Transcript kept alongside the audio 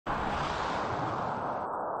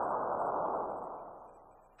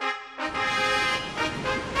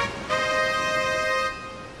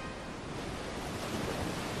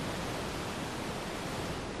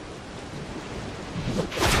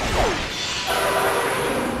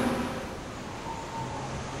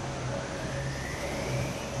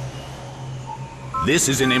This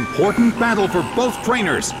is an important battle for both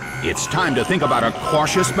trainers. It's time to think about a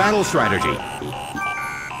cautious battle strategy.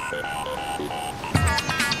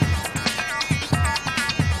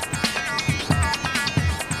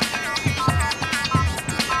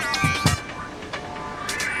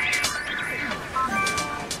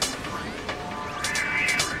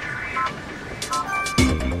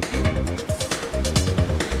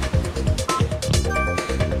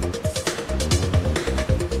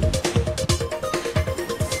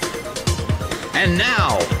 And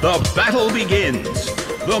now, the battle begins.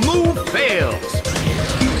 The move fails.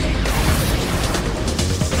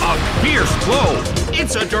 A fierce blow.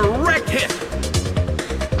 It's a direct hit.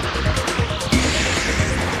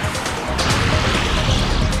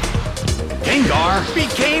 Gengar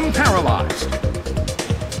became paralyzed.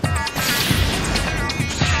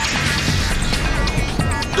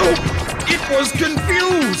 Oh, it was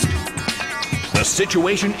confused. The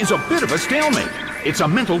situation is a bit of a stalemate. It's a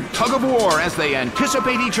mental tug-of-war as they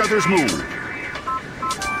anticipate each other's move.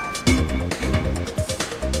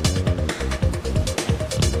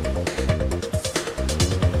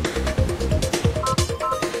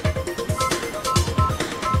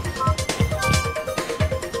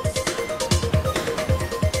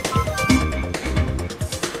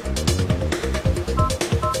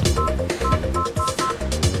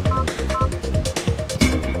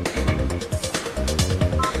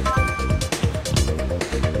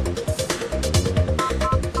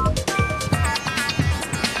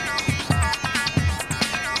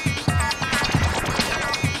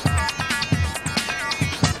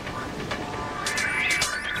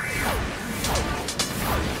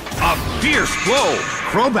 Fierce blow!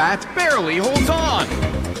 Crobat barely holds on!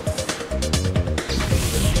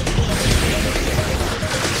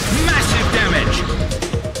 Massive damage!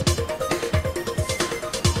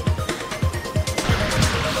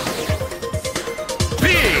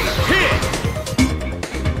 Big hit!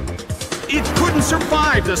 It couldn't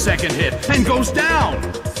survive the second hit and goes down!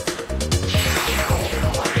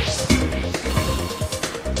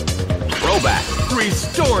 Crobat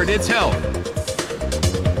restored its health.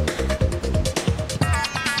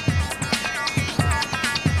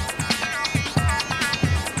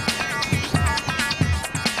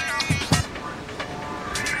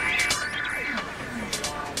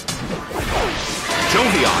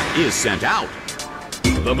 Jolteon is sent out.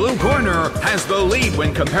 The blue corner has the lead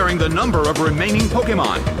when comparing the number of remaining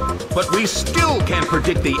Pokémon, but we still can't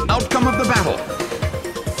predict the outcome of the battle.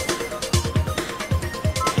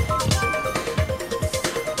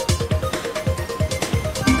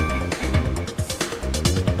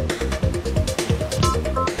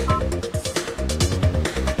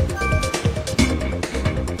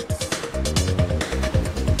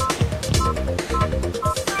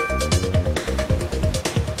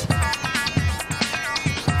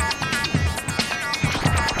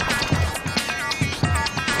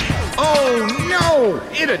 Oh no!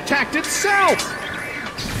 It attacked itself!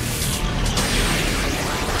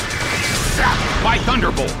 Zapped by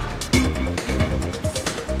Thunderbolt!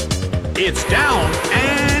 It's down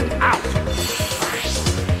and out!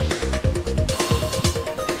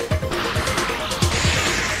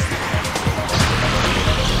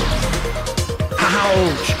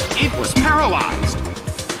 Ouch! It was paralyzed!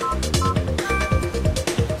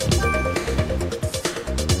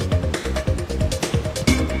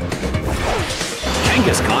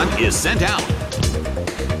 Kangaskhan is sent out.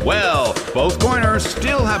 Well, both corners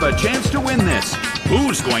still have a chance to win this.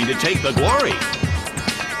 Who's going to take the glory?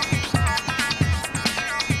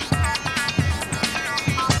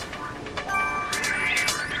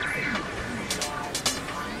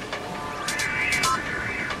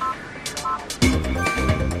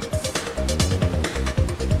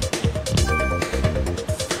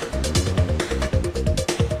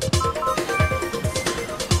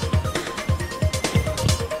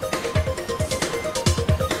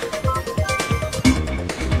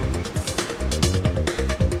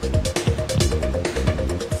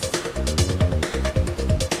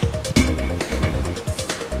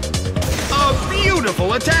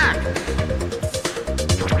 Beautiful attack!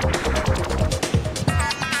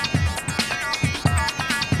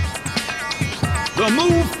 The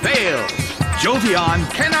move fails. Jolteon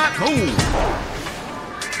cannot move.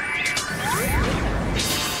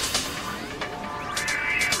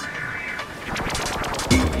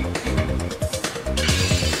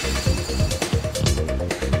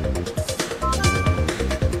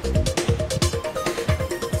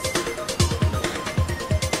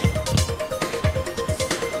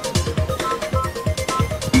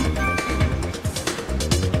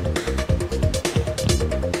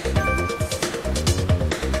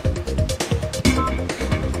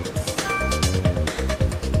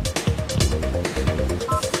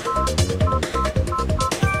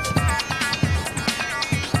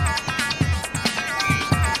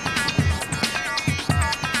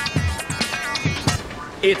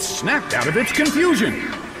 It snapped out of its confusion.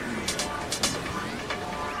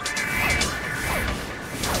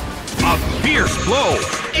 A fierce blow.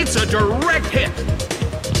 It's a direct hit.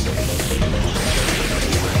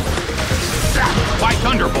 Zapped by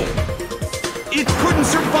Thunderbolt. It couldn't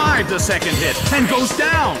survive the second hit and goes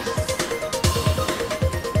down.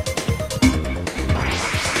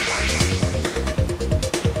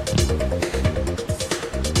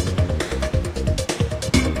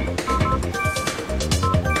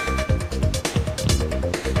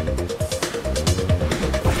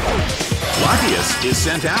 Latias is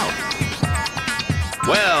sent out.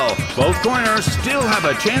 Well, both corners still have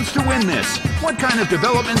a chance to win this. What kind of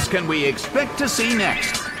developments can we expect to see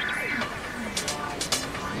next?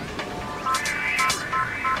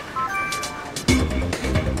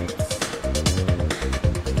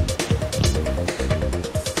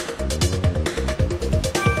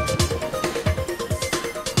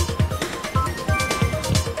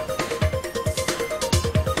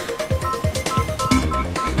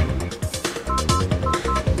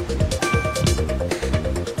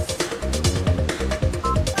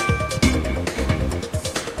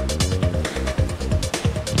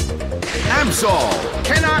 Absol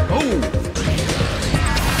cannot move.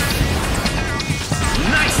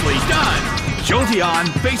 Nicely done. Jolteon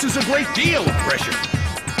faces a great deal of pressure.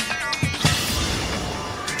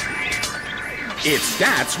 Its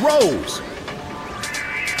stats rose.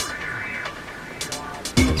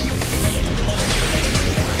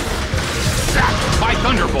 Zapped by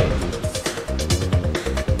Thunderbolt.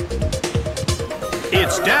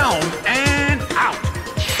 It's down and out.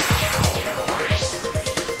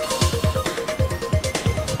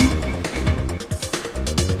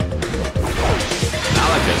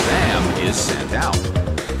 Alakazam is sent out.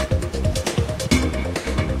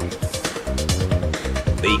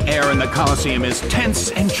 The air in the Coliseum is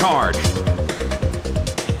tense and charged.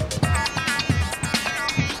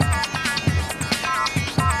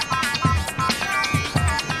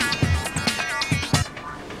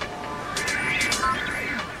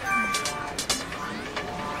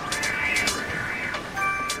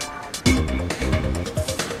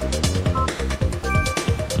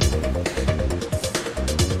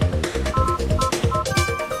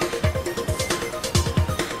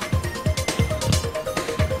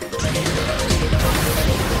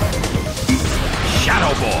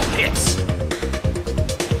 Shadow Ball hits.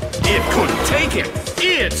 It couldn't take it.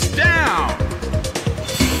 It's down.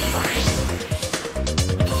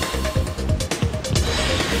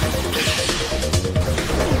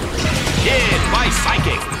 Hit by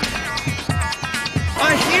Psychic.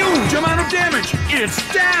 A huge amount of damage. It's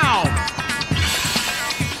down.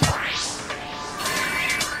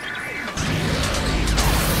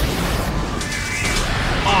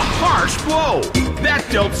 A harsh blow. That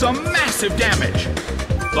dealt some massive damage.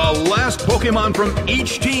 The last Pokemon from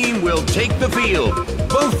each team will take the field.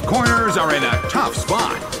 Both corners are in a tough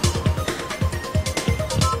spot.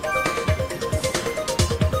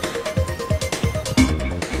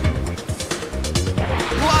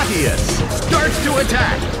 Latias starts to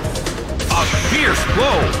attack. A fierce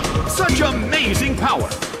blow. Such amazing power.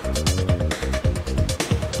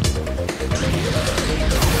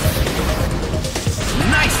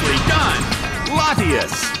 Nicely done.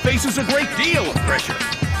 Latias faces a great deal of pressure.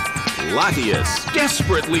 Latias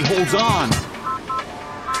desperately holds on.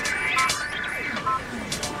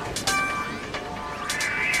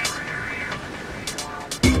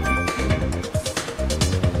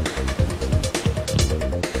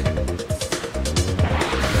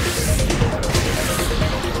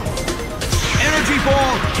 Energy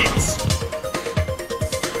Ball hits.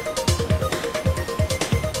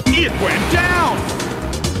 It went down.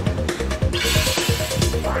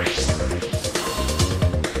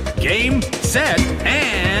 Game, set,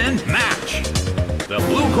 and match. The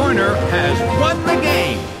blue corner has won the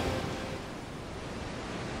game.